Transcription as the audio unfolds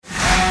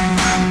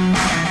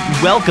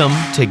Welcome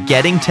to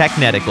Getting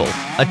Technetical,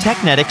 a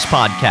Technetics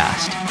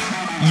podcast.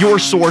 Your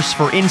source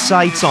for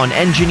insights on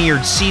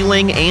engineered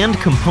sealing and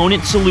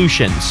component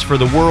solutions for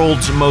the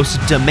world's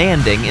most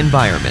demanding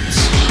environments.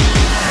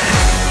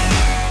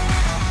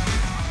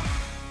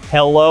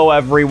 Hello,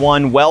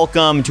 everyone.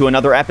 Welcome to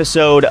another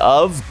episode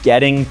of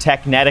Getting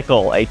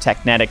Technetical, a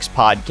Technetics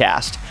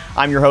podcast.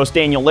 I'm your host,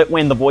 Daniel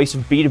Litwin, the voice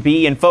of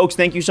B2B. And folks,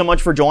 thank you so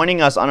much for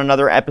joining us on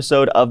another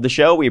episode of the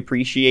show. We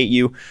appreciate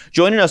you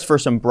joining us for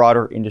some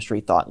broader industry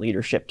thought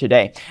leadership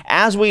today.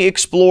 As we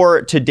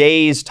explore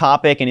today's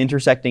topic and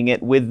intersecting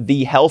it with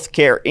the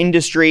healthcare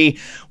industry,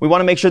 we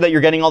want to make sure that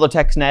you're getting all the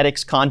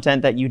Technetics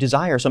content that you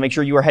desire. So make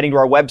sure you are heading to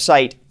our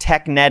website,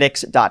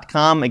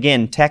 technetics.com.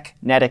 Again,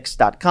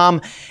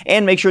 technetics.com.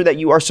 And make sure that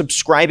you are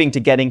subscribing to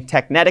Getting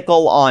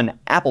Technetical on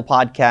Apple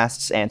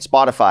Podcasts and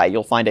Spotify.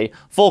 You'll find a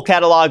full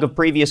catalog of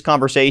previous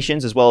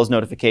conversations as well as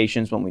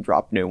notifications when we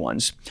drop new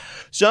ones.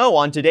 So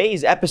on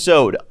today's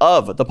episode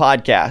of the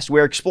podcast,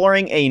 we're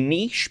exploring a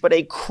niche but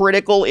a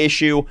critical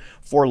issue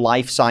for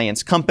life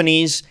science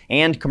companies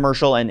and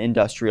commercial and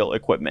industrial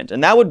equipment,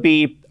 and that would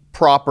be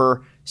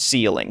proper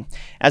sealing.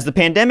 As the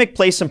pandemic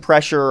placed some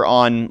pressure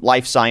on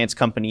life science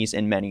companies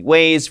in many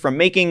ways, from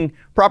making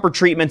proper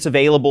treatments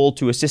available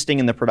to assisting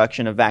in the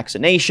production of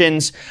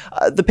vaccinations,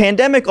 the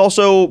pandemic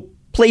also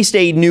placed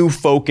a new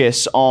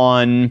focus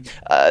on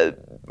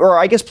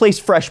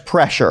placed fresh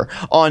pressure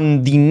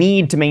on the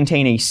need to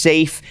maintain a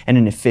safe and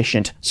an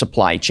efficient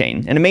supply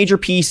chain. And a major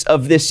piece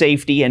of this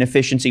safety and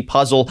efficiency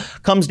puzzle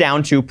comes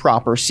down to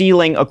proper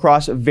sealing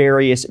across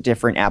various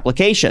different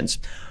applications.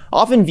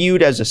 Often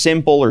viewed as a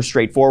simple or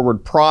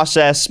straightforward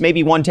process,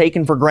 maybe one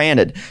taken for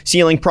granted,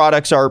 sealing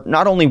products are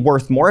not only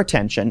worth more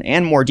attention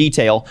and more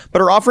detail,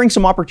 but are offering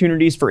some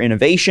opportunities for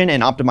innovation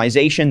and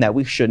optimization that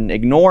we shouldn't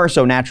ignore.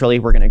 So naturally,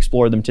 we're going to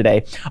explore them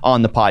today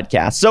on the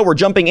podcast. So we're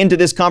jumping into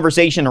this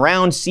conversation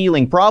around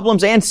sealing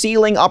problems and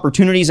sealing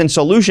opportunities and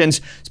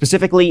solutions,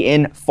 specifically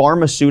in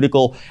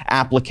pharmaceutical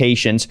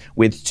applications,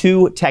 with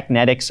two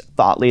Technetics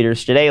thought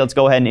leaders today. Let's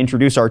go ahead and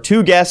introduce our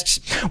two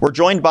guests. We're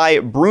joined by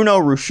Bruno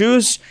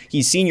Rouchouz.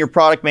 He's Senior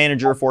Product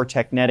Manager for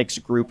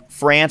Technetics Group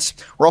France.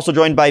 We're also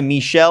joined by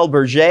Michel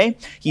Berger.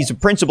 He's a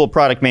Principal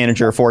Product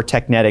Manager for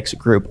Technetics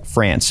Group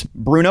France.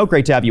 Bruno,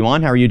 great to have you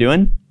on. How are you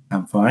doing?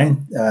 I'm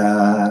fine.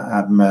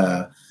 I'm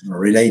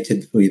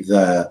related with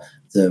the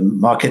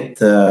market,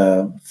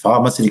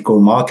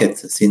 pharmaceutical market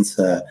since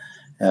a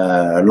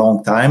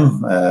long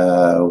time.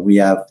 We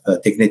have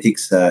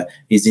Technetics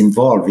is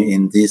involved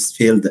in this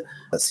field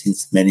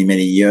since many,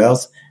 many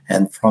years.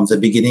 And from the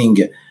beginning,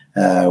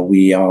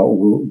 we are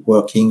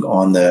working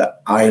on the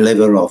high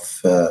level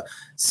of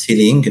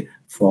sealing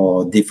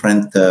for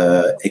different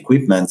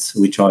equipments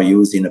which are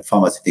used in the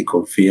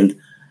pharmaceutical field,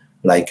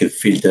 like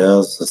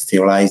filters,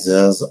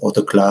 sterilizers,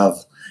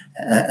 autoclave,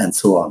 and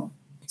so on.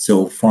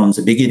 So from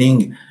the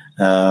beginning,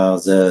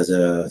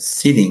 the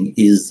sealing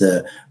is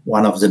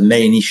one of the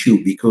main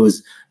issues,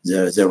 because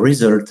the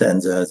result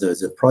and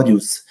the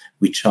produce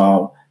which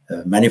are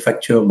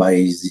manufactured by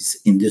this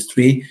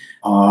industry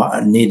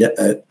need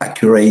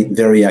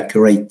very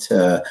accurate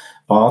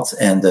parts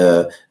and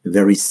a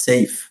very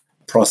safe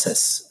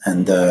process,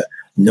 and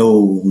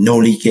no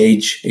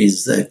leakage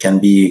can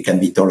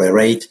be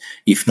tolerated.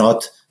 If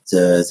not,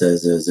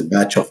 the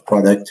batch of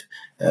product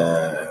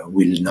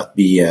will not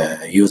be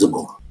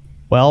usable.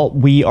 Well,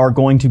 we are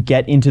going to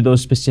get into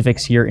those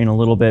specifics here in a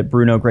little bit.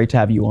 Bruno, great to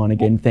have you on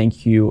again.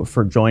 Thank you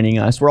for joining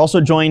us. We're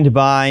also joined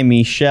by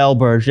Michel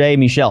Berger.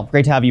 Michel,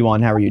 great to have you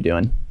on. How are you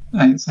doing?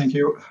 Thank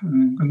you.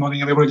 Good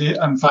morning, everybody.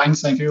 I'm fine,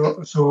 thank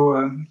you.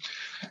 So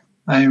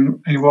I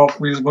work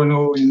with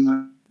Bruno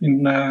into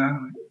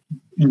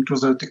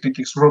the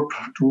Technetics Group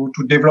to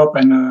develop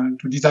and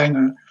to design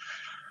a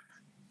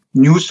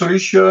new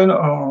solution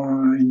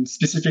or in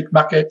specific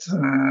market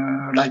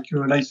like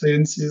life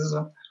sciences.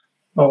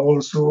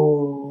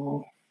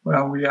 Also,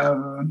 where we have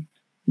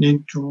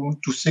need to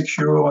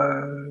secure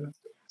a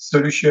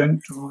solution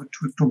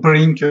to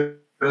bring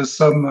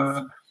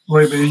some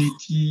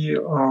reliability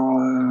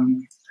or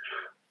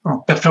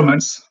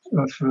performance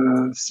of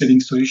sealing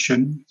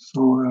solution.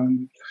 So,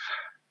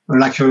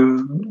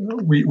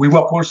 we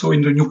work also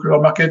in the nuclear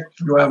market.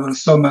 We have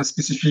some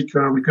specific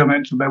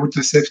requirements about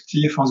the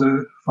safety for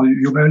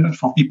human,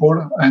 for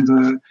people,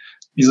 and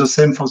is the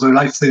same for the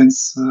life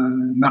science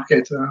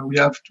market. We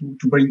have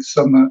to bring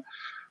some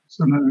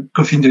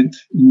confidence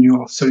in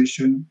your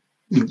solution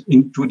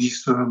into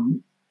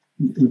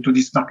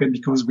this market,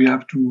 because we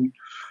have to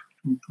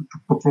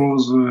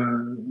propose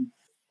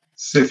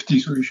safety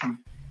solution.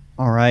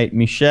 All right,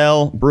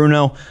 Michel,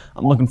 Bruno,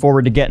 I'm looking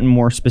forward to getting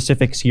more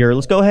specifics here.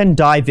 Let's go ahead and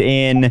dive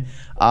in.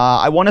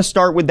 I want to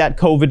start with that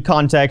COVID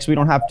context. We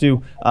don't have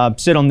to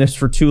sit on this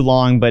for too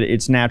long, but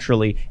it's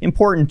naturally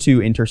important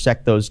to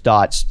intersect those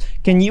dots.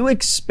 Can you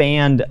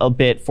expand a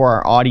bit for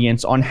our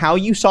audience on how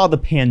you saw the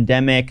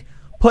pandemic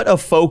put a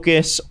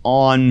focus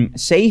on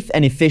safe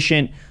and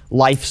efficient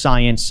life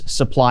science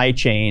supply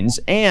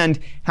chains, and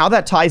how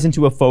that ties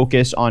into a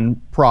focus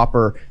on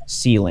proper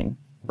sealing?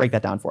 Break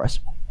that down for us.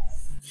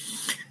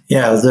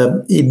 Yeah,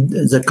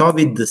 the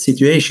COVID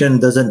situation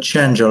doesn't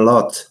change a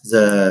lot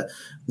the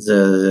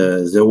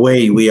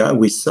way we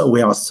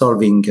are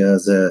solving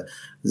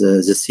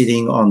the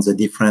sealing on the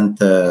different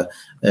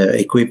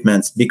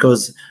equipments,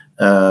 because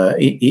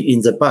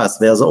in the past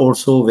there's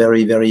also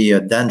very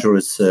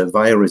dangerous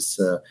virus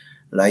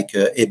like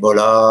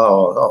Ebola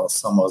or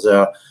some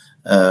other,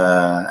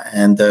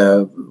 and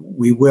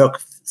we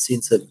work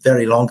since a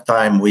very long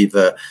time with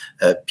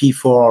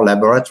P4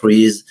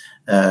 laboratories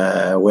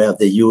where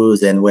they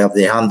use and where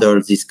they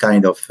handle this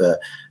kind of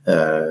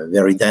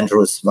very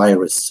dangerous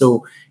virus.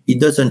 So it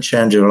doesn't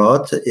change a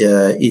lot.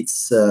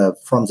 It's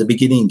from the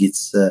beginning,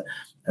 it's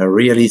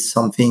really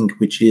something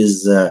which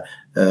is a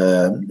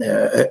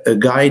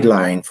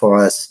guideline for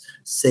us,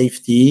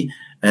 safety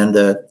and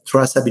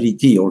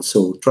traceability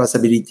also.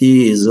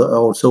 Traceability is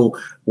also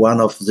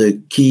one of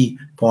the key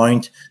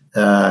points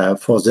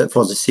for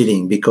the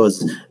sealing, because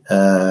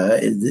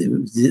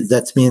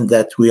that means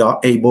that we are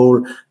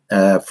able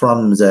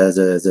from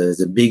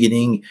the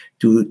beginning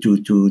to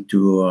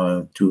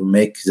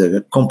make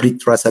the complete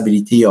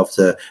traceability of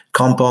the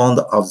compound,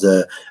 of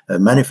the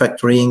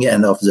manufacturing,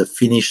 and of the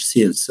finished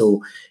seal.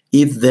 So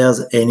if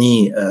there's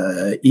any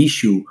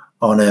issue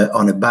on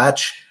a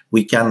batch,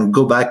 we can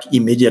go back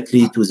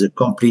immediately to the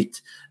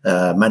complete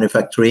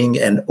manufacturing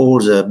and all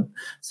the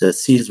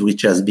seals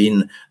which has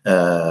been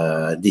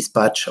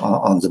dispatched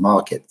on the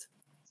market.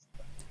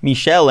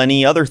 Michel,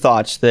 any other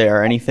thoughts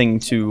there? Anything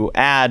to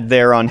add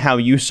there on how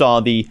you saw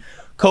the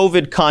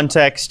COVID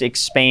context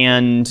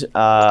expand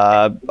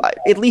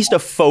at least a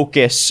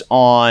focus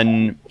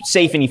on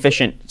safe and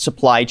efficient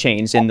supply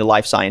chains in the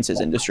life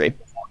sciences industry?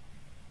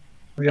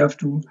 We have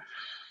to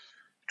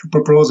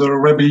propose a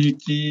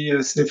reliability,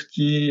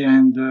 safety,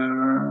 and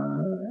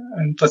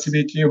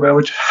traceability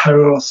about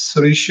our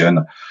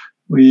solution.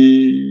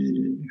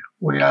 We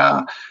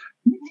are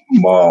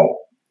more.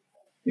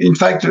 In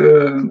fact, the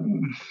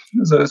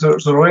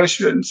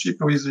relationship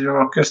with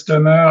your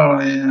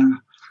customer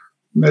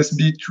must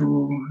be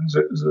to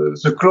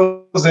the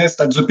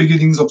closest at the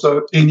beginnings of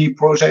any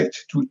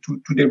project to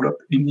develop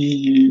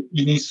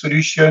any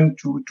solution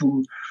to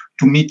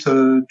meet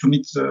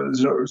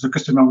the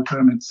customer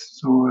requirements.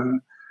 So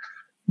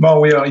more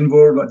we are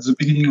involved at the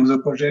beginning of the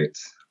project,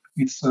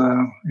 it's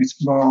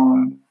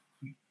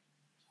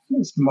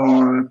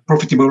more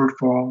profitable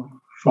for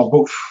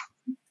both.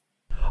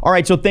 All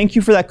right, so thank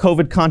you for that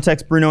COVID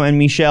context, Bruno and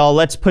Michel.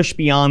 Let's push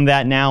beyond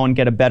that now and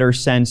get a better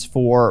sense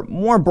for,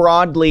 more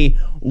broadly,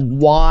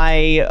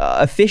 why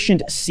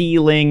efficient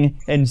sealing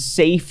and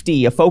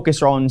safety, a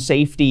focus on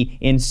safety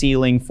in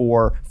sealing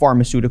for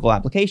pharmaceutical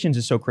applications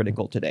is so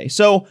critical today.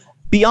 So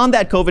beyond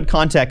that COVID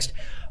context,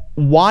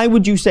 why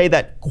would you say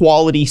that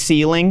quality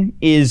sealing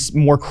is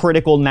more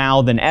critical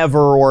now than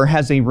ever, or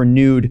has a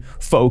renewed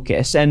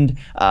focus? And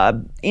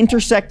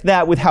intersect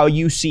that with how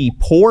you see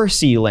poor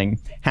sealing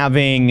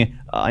having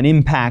an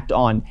impact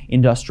on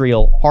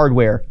industrial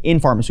hardware in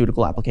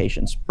pharmaceutical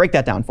applications. Break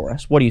that down for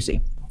us. What do you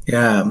see?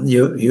 Yeah,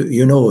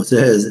 you know,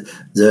 the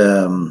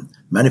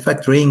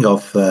manufacturing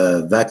of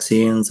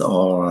vaccines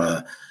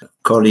or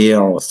Collier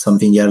or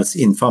something else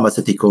in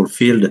pharmaceutical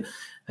field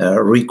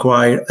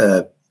require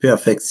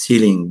perfect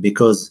sealing,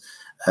 because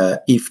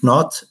if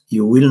not,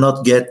 you will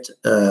not get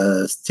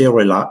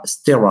sterile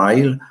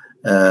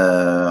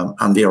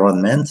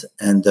environment,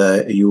 and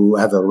you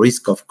have a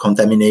risk of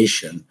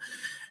contamination.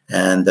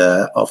 And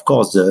of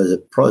course,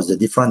 the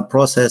different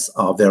processes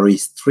are very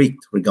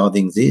strict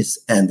regarding this.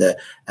 And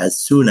as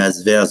soon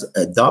as there's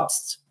a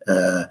dust,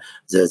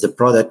 the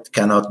product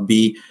cannot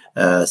be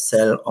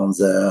sold on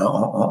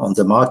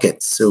the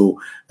market. So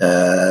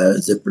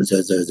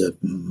the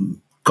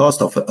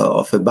cost of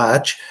a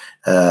batch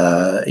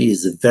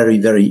is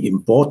very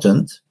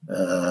important.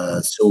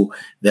 So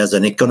there's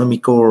an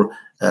economical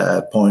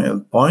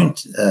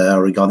point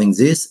regarding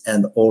this,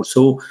 and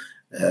also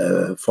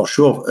for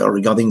sure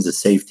regarding the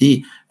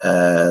safety.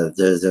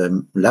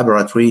 The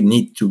laboratory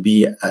need to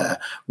be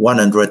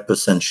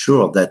 100%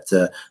 sure that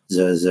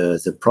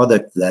the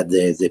product that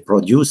they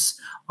produce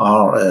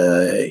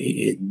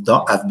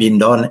have been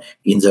done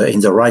in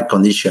the right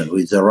condition,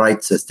 with the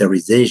right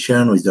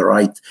sterilization, with the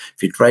right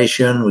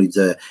filtration, with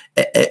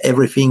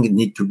everything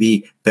need to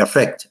be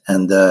perfect.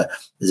 And the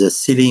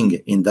sealing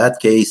in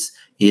that case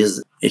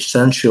is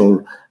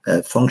essential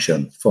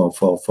function for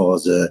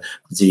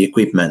the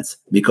equipment,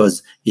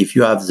 because if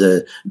you have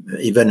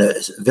even a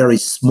very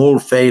small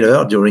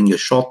failure during a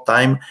short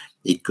time,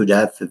 it could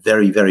have a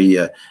very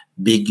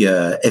big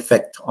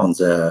effect on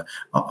the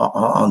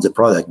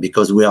product,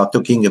 because we are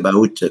talking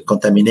about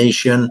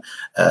contamination,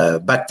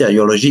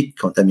 bacteriologic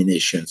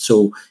contamination.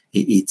 So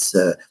it's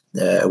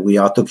we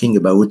are talking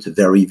about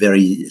very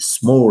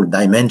small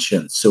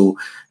dimensions. So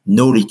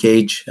no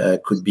leakage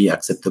could be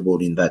acceptable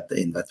in that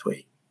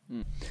way.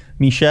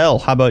 Michel,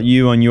 how about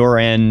you on your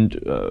end?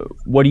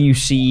 What do you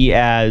see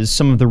as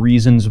some of the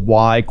reasons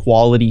why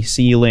quality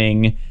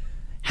sealing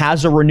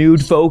has a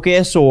renewed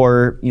focus,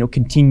 or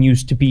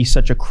continues to be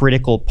such a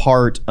critical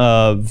part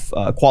of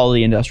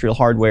quality industrial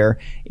hardware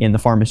in the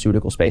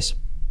pharmaceutical space?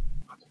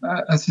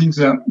 I think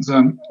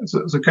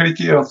the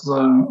quality of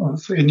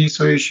any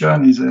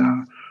solution is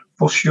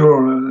for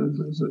sure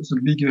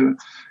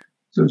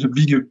the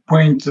big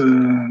point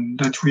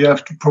that we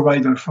have to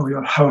provide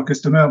for our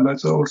customer,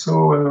 but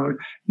also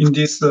in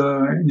this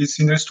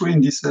industry,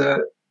 in this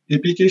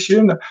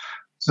application,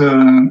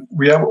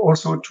 we have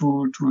also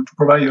to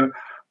provide a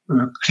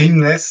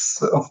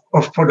cleanness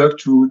of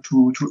product to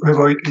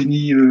avoid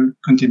any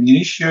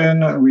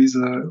contamination with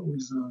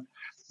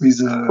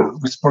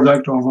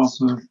product or with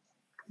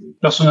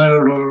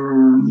personal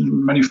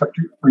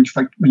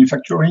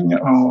manufacturing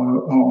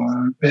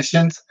or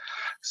patients.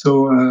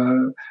 So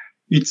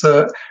it's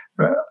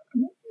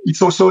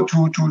also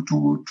to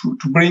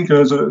bring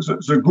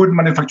the good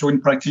manufacturing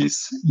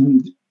practice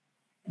in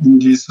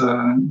this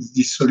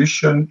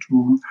solution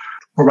to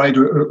provide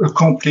a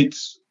complete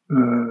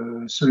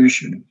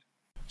solution.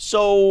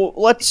 So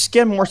let's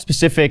get more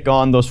specific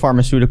on those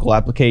pharmaceutical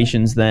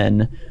applications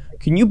then.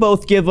 Can you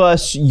both give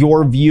us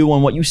your view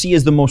on what you see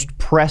as the most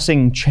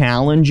pressing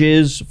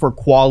challenges for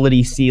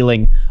quality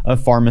sealing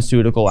of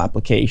pharmaceutical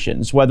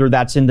applications, whether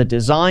that's in the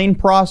design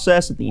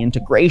process, the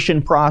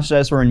integration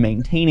process, or in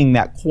maintaining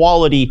that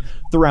quality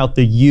throughout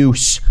the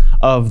use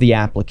of the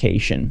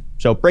application?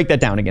 So break that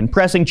down again.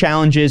 Pressing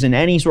challenges in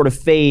any sort of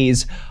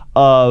phase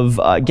of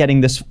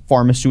getting this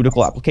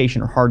pharmaceutical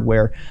application or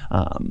hardware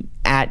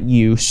at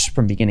use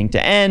from beginning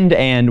to end,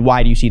 and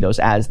why do you see those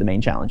as the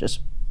main challenges?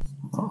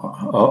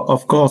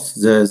 Of course,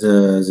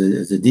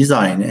 the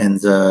design and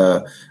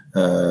the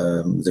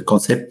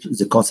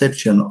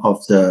conception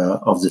of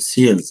the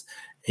seals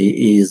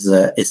is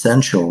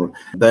essential.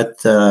 But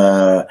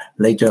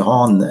later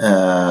on,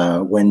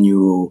 when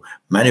you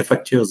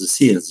manufacture the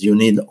seals, you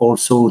need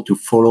also to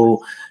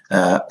follow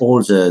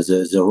all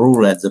the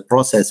rule and the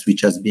process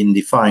which has been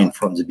defined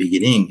from the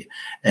beginning.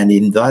 And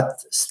in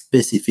that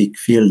specific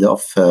field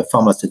of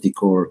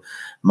pharmaceutical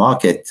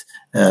market,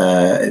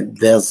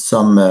 there's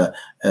some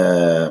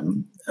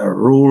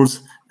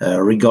rules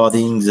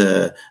regarding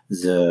the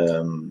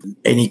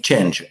any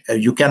change.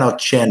 You cannot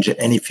change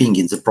anything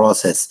in the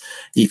process.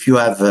 If you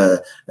have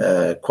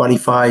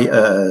qualify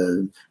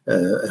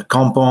a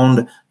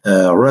compound,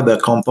 rubber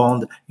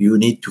compound, you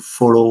need to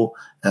follow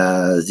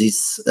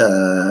this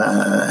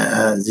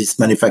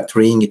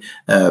manufacturing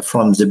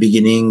from the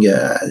beginning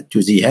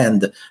to the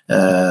end,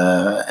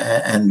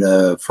 and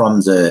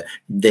from the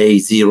day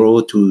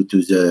zero to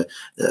the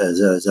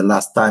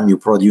last time you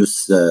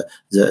produce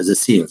the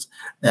seals.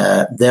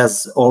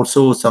 There's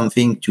also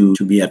something to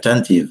be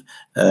attentive.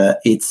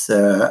 It's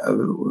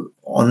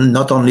on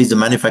not only the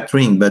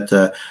manufacturing, but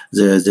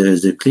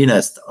the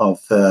cleanest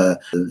of the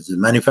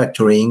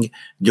manufacturing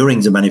during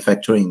the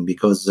manufacturing,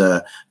 because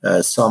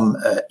some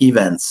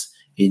events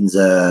in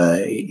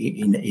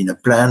a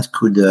plant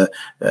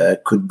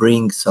could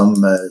bring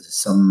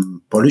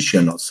some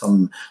pollution or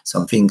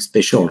something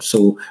special.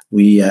 So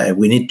we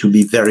need to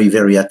be very,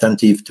 very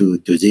attentive to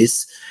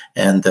this,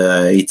 and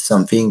it's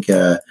something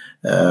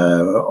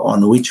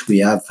on which we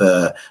have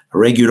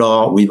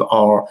with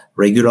our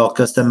regular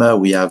customer.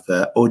 We have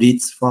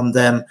audits from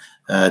them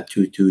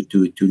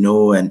to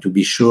know and to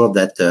be sure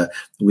that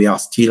we are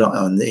still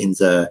in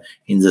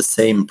the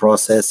same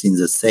process, in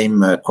the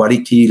same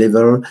quality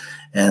level,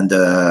 and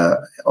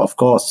of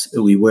course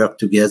we work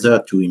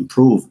together to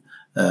improve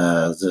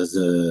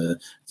the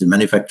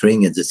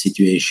manufacturing and the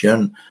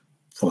situation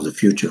for the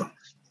future.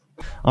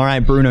 All right,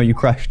 Bruno, you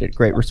crushed it.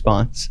 Great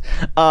response.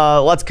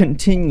 Let's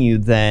continue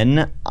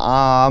then.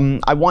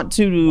 I want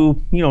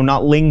to,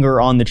 not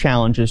linger on the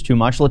challenges too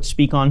much. Let's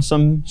speak on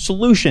some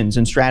solutions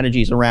and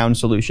strategies around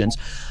solutions.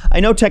 I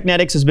know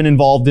Teknetics has been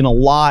involved in a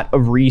lot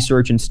of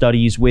research and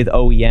studies with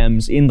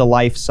OEMs in the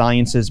life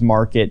sciences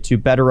market to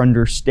better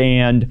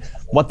understand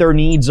what their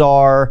needs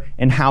are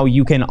and how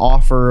you can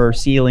offer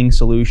sealing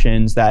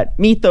solutions that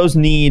meet those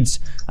needs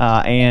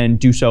and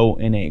do so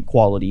in a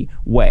quality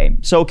way.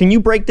 So can you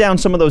break down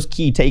some of those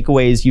key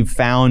takeaways you've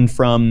found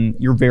from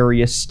your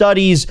various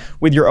studies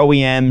with your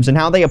OEMs and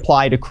how they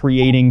apply to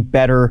creating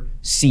better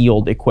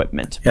sealed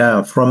equipment?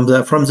 Yeah, from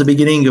the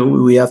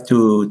beginning, we have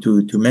to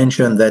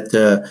mention that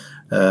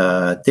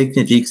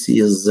Teknetics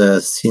is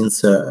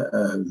since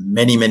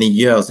many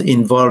years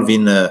involved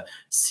in a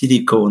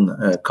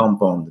silicone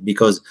compound,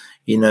 because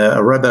in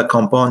a rubber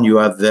compound you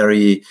have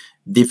very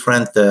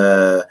different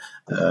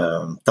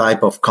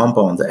type of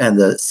compound, and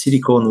the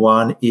silicone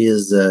one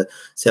is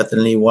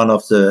certainly one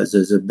of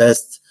the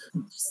best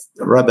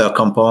rubber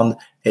compound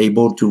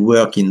able to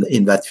work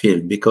in that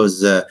field,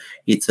 because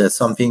it's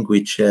something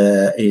which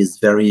is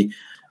very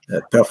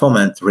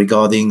performant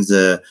regarding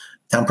the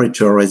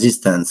temperature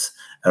resistance,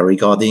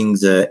 regarding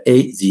the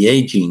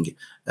aging.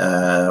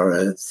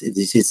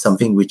 This is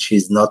something which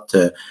is not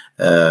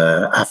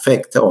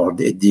affected or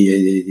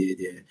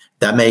the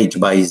damaged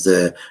by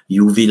the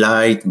UV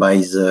light, by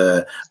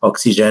the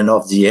oxygen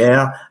of the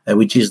air,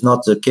 which is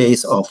not the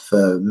case of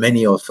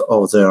many of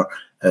other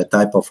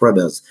type of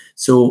rubbers.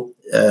 So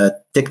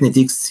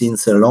Teknetics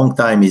since a long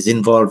time is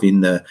involved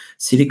in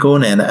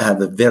silicone and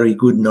have a very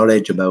good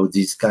knowledge about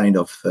this kind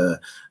of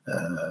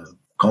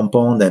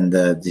compound and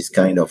this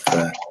kind of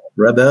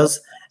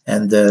rubbers.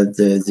 And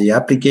the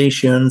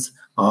applications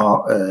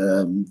are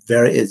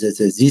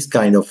this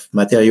kind of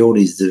material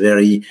is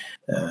very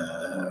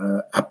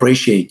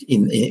appreciated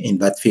in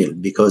that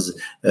field, because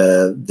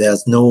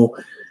there's no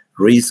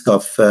risk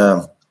of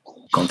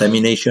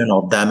contamination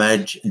or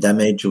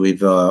damage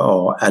with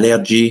or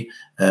allergy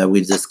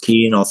with the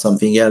skin or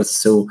something else.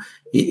 So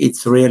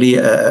it's really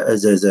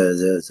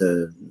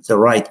the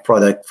right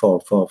product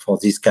for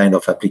this kind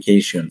of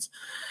applications.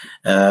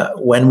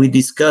 When we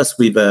discuss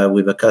with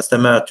a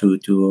customer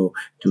to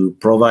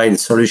provide a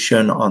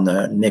solution on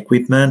an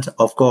equipment,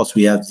 of course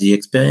we have the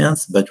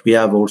experience, but we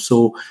have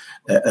also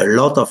a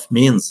lot of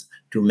means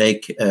to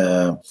make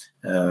and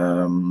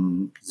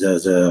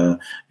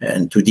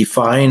to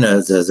define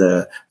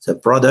the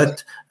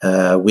product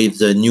with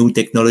the new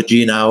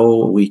technology. Now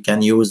we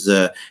can use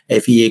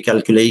FEA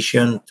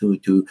calculation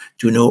to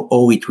know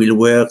how it will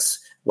work,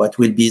 what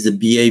will be the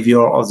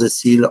behavior of the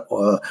seal,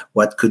 or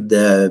what could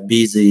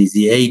be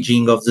the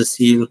aging of the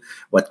seal,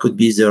 what could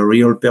be the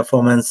real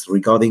performance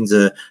regarding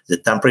the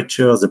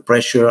temperature, the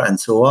pressure, and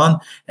so on.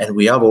 And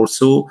we have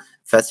also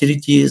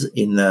facilities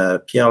in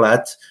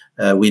Pierrelat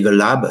with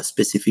a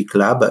specific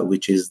lab,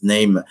 which is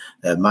named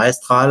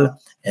Maestral.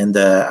 And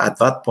at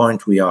that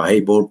point, we are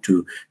able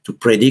to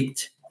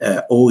predict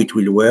how it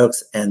will work.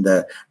 And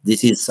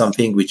this is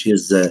something which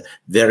is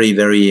very,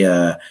 very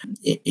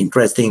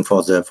interesting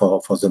for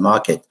the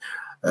market.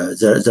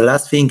 The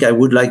last thing I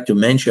would like to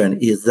mention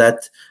is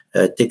that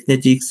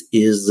Technetics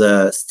is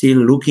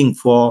still looking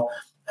for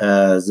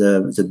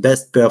the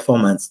best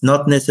performance,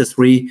 not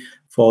necessarily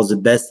for the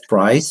best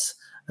price,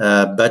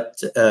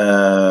 but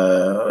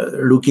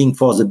looking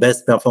for the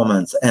best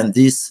performance. And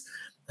this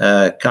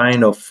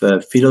kind of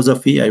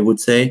philosophy, I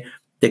would say,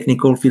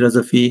 technical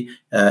philosophy,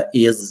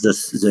 is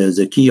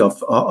the key of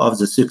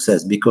the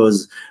success,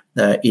 because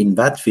in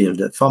that field,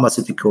 the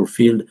pharmaceutical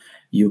field,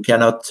 you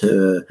cannot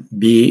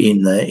be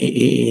in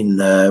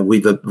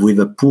with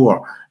a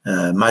poor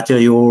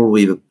material,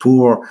 with a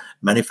poor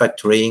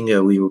manufacturing,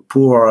 with a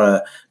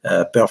poor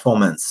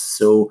performance.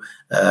 So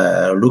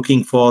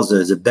looking for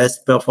the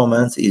best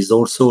performance is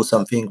also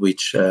something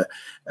which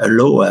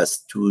allow us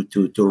to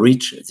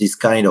reach this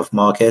kind of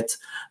market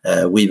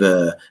with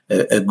a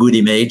good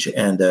image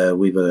and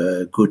with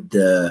a good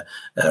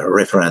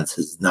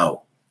references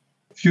now.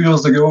 A few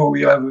years ago,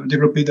 we have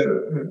developed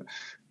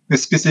a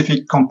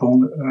specific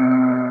compound,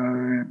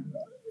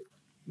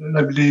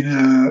 labeled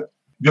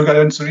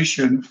BioGarden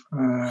solution.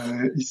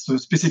 It's a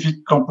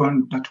specific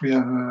compound that we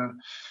have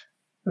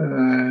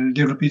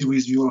developed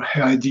with your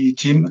R&D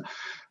team.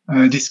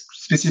 This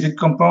specific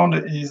compound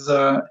is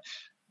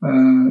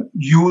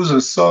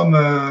use some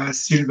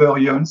silver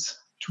ions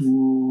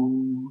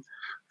to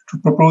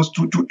propose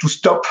to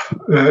stop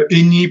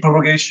any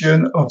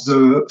propagation of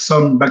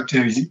some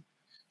bacteria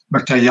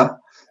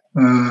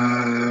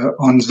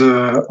on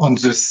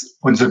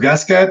the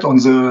gasket, on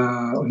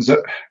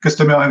the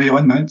customer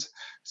environment.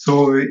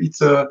 So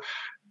it's a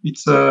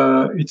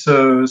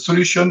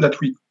solution that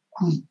we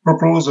could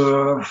propose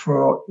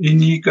for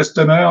any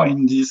customer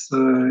in this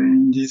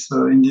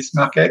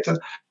market.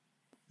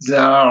 There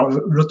are a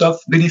lot of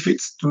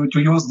benefits to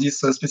use this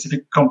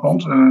specific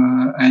compound,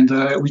 and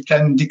we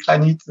can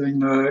decline it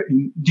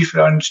in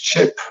different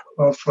shape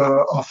of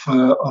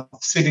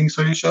sealing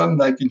solution,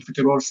 like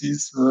inflatable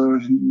seals,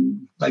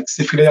 like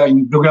Cephilaire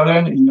in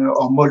BioGarden,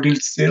 or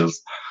molded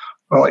seals,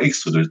 or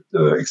extruded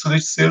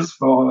seals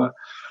for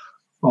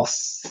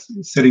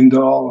sealing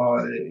door,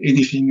 or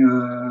anything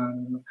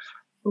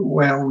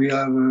where we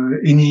have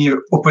any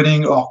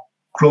opening or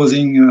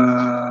closing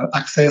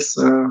access.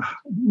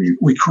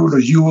 We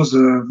could use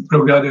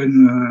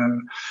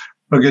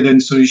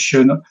BioGarden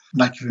solution,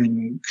 like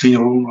in clean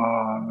room,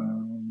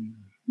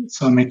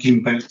 some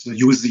equipment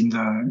used in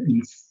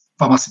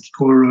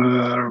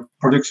pharmaceutical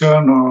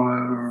production,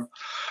 or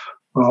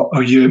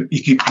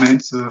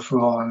equipment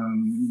for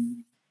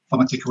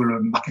pharmaceutical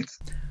market.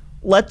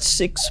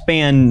 Let's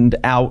expand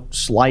out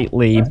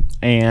slightly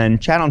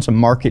and chat on some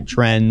market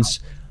trends.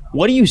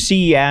 What do you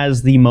see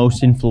as the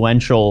most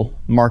influential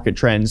market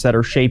trends that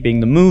are shaping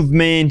the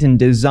movement and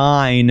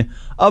design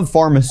of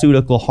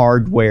pharmaceutical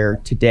hardware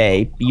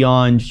today,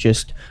 beyond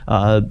just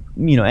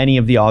any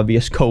of the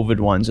obvious COVID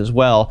ones as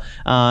well?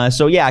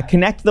 So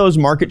connect those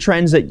market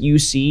trends that you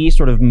see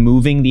sort of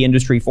moving the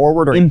industry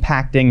forward or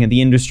impacting the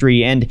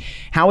industry, and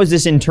how is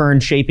this in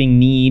turn shaping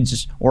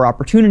needs or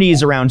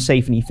opportunities around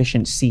safe and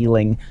efficient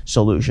sealing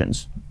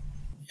solutions?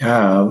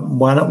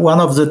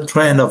 One of the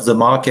trend of the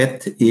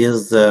market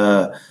is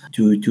to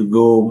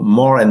go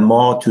more and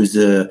more to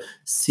the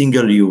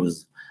single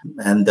use,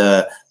 and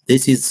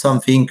this is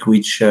something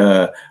which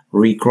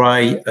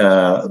require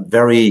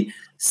very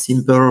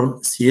simple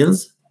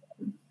seals.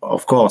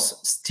 Of course,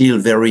 still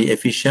very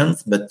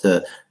efficient, but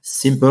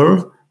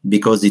simple,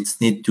 because it's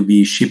need to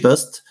be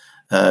cheapest,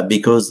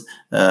 because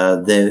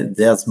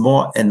there's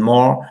more and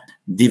more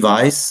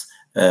device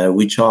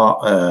which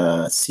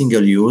are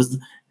single use.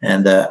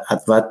 And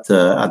at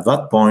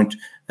that point,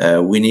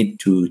 we need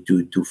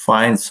to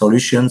find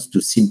solutions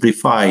to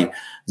simplify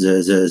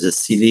the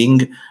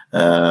sealing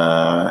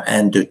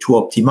and to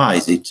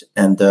optimize it.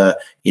 And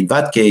in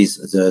that case,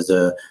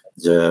 the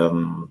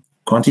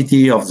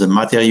quantity of the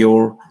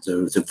material,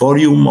 the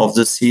volume of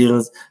the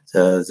seals,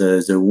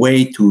 the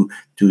way to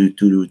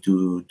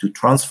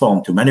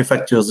transform, to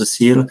manufacture the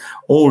seal,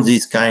 all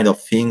these kind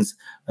of things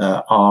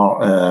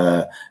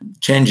are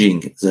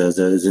changing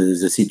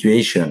the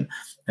situation.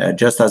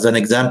 Just as an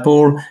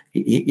example,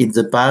 in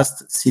the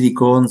past,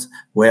 silicones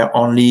were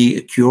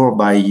only cured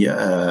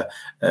by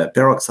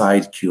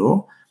peroxide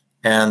cure.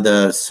 And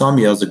some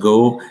years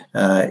ago,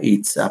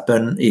 it's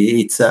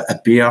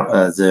appeared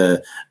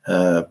the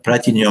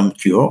platinum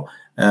cure,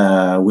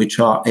 which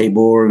are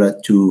able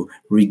to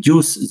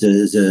reduce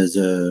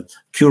the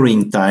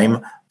curing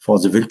time for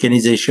the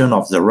vulcanization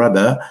of the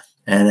rubber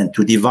and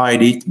to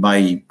divide it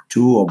by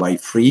 2 or by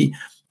 3.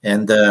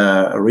 And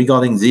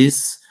regarding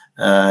this,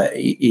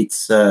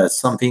 it's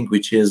something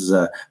which is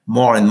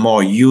more and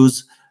more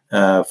used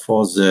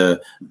for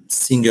the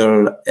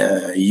single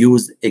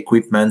use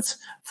equipment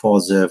for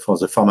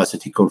the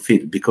pharmaceutical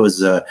field,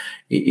 because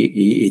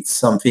it's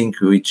something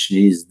which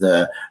is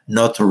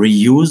not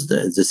reused.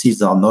 The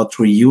seals are not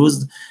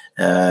reused,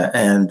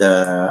 and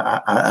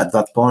at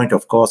that point,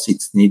 of course,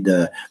 it's need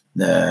to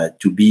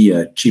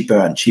be cheaper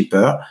and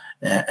cheaper,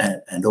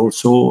 and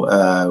also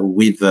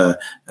with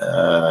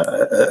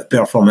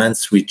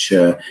performance which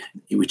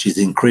is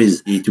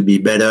increased to be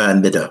better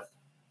and better.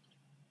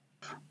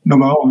 No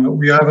more.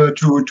 We have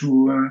to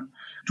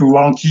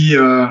warranty.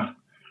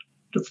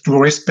 To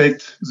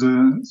respect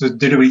the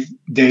delivery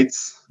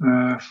dates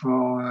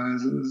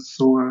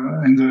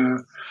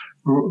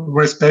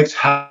respect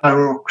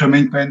our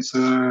commitments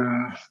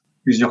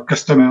with your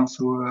customer.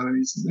 So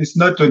it's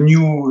not a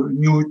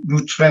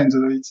new trend.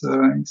 It's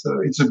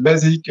a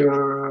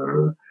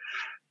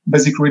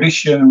basic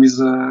relation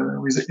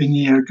with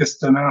any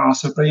customer or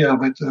supplier.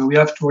 But we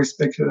have to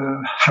respect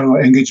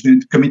our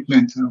engagement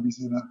commitment with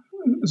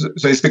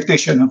the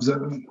expectation of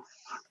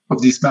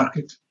this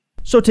market.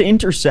 So to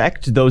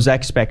intersect those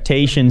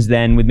expectations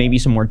then with maybe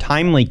some more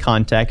timely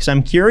context,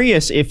 I'm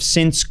curious if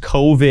since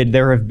COVID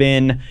there have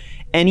been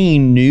any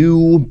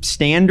new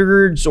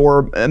standards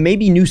or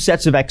maybe new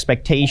sets of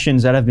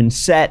expectations that have been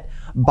set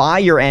by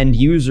your end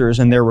users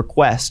and their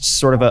requests,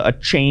 sort of a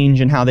change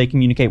in how they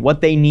communicate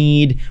what they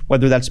need,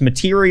 whether that's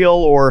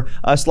material or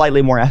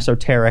slightly more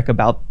esoteric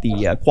about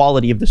the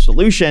quality of the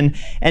solution.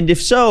 And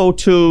if so,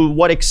 to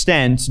what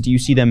extent do you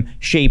see them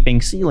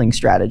shaping sealing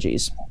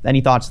strategies? Any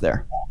thoughts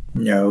there?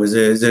 No,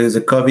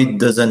 the COVID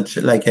doesn't,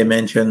 like I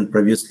mentioned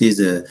previously,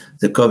 the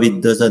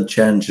COVID doesn't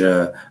change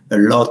a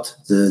lot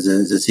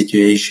the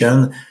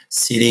situation.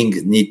 Sealing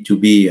need to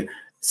be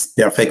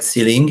perfect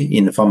sealing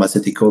in the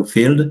pharmaceutical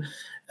field,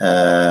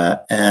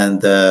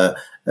 and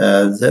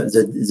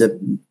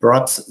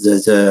perhaps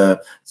the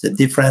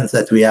difference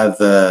that we have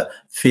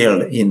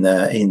felt in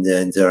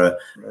the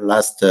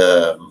last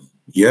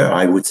year,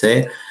 I would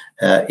say,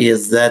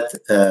 is that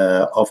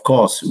of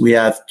course we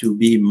have to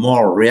be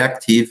more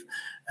reactive.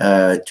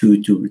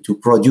 To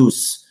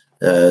produce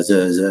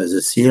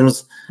the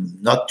seals,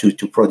 not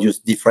to produce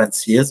different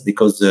seals,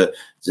 because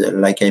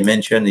like I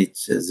mentioned,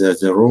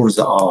 the rules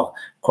are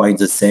quite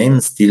the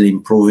same, still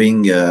improved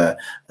in the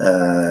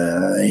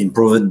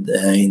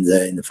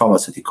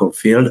pharmaceutical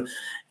field,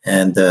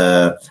 and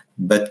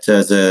but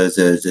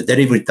the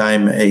delivery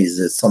time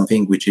is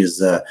something which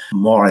is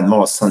more and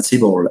more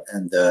sensible,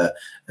 and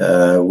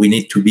we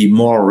need to be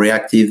more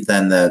reactive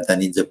than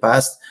in the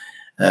past,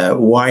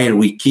 while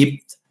we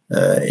keep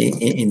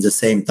in the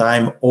same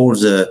time all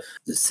the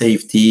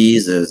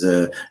safeties,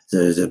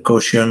 the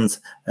cautions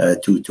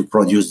to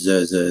produce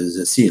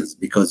the seals,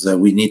 because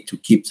we need to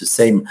keep the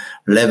same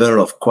level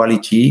of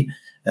quality,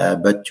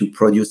 but to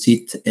produce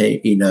it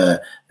in a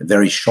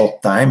very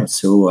short time.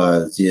 So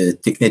the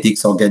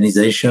Technetics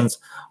organizations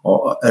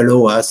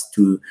allow us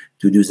to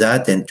do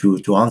that and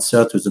to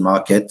answer to the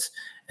market.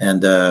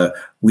 And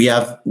we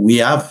have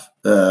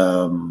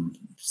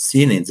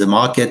seen in the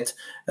market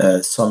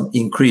some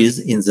increase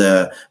in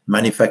the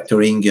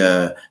manufacturing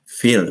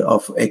field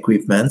of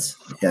equipment.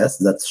 Yes,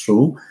 that's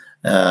true,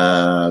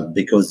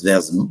 because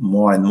there's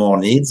more and more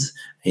needs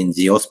in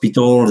the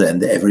hospitals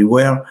and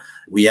everywhere.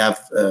 We have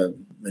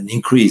an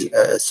increase,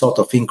 a sort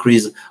of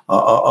increase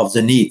of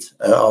the needs.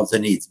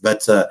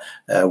 But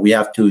we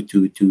have to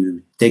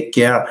take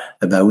care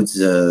about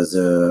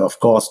of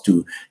course,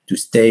 to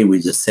stay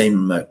with the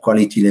same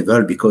quality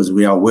level, because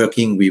we are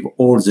working with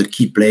all the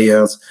key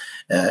players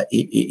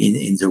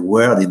in the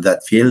world in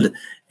that field,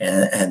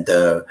 and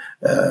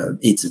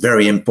it's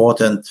very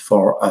important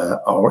for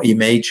our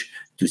image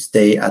to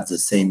stay at the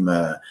same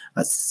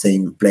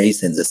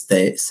place and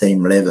the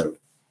same level.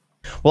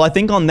 Well, I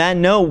think on that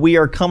note, we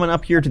are coming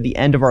up here to the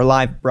end of our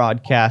live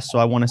broadcast. So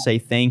I want to say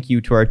thank you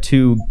to our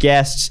two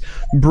guests,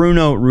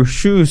 Bruno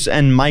Rouchous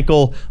and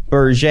Michael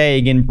Berger.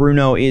 Again,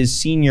 Bruno is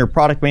Senior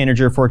Product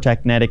Manager for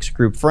Technetics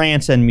Group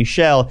France, and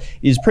Michel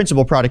is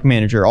Principal Product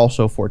Manager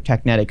also for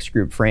Technetics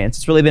Group France.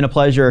 It's really been a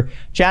pleasure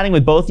chatting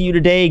with both of you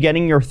today,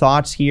 getting your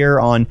thoughts here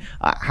on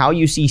how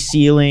you see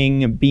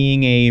sealing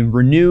being a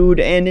renewed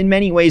and in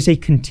many ways a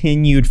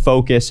continued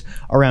focus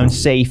around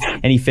safe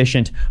and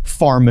efficient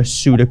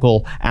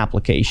pharmaceutical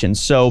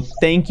applications. So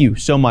thank you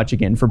so much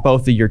again for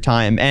both of your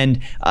time. And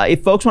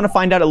if folks want to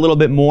find out a little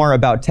bit more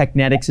about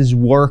Technetics'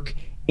 work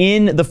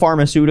in the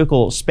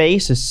pharmaceutical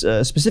space,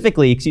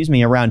 specifically,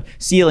 around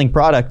sealing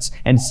products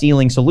and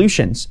sealing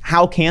solutions,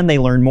 how can they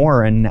learn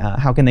more and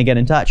how can they get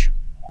in touch?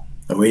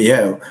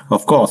 Yeah,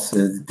 of course.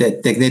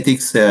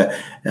 Technetics,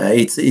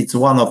 it's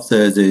one of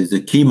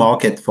the key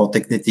market for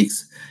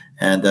Technetics,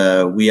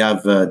 and we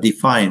have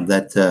defined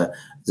that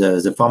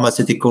the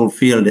pharmaceutical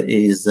field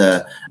is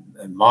a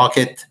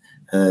market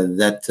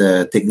that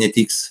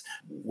Technetics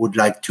would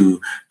like to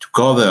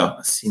cover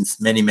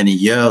since many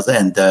years,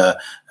 and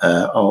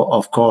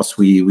of course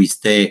we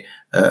stay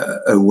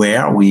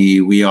aware. We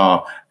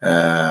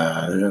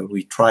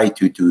try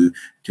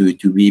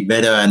to be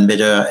better and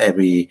better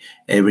every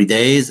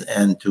days,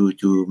 and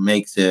to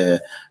make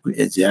the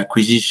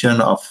acquisition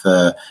of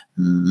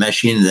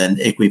machines and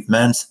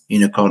equipments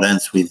in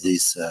accordance with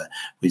this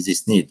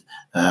need.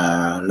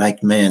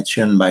 Like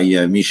mentioned by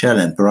Michel,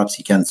 and perhaps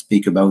he can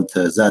speak about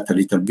that a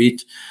little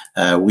bit.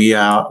 We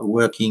are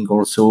working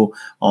also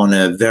on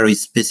a very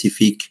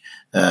specific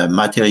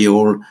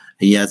material.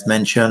 He has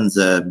mentioned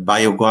the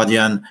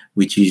BioGuardian,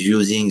 which is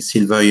using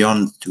silver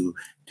ion to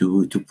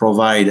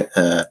provide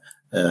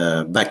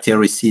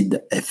bactericide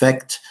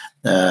effect.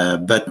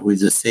 But with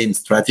the same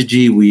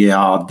strategy, we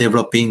are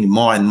developing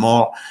more and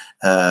more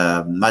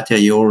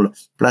material,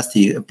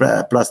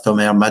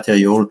 plastomer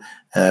material,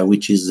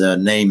 which is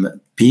named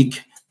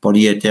PEEK,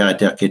 polyether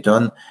ether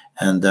ketone.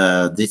 And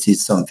this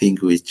is something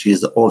which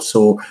is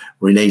also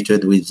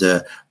related with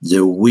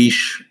the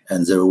wish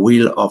and the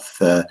will of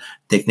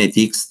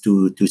Technetics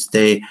to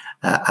stay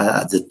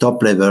at the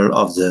top level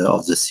of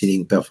the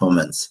sealing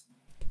performance.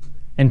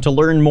 And to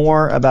learn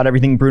more about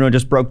everything Bruno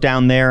just broke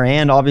down there,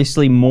 and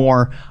obviously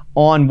more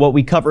on what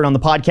we covered on the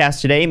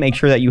podcast today, make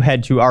sure that you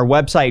head to our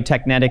website,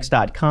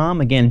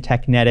 technetics.com. Again,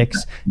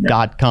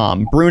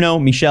 technetics.com. Bruno,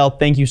 Michel,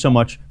 thank you so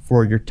much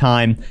for your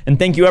time. And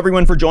thank you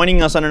everyone for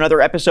joining us on another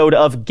episode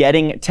of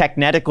Getting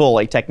Technetical,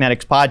 a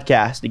Technetics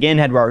podcast. Again,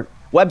 head to our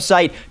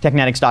website,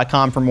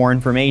 technetics.com, for more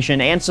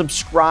information, and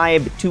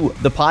subscribe to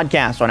the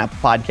podcast on Apple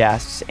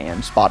Podcasts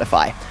and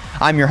Spotify.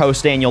 I'm your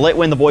host, Daniel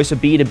Litwin, the voice of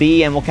B2B,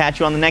 and we'll catch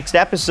you on the next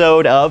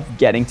episode of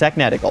Getting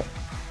Technetical.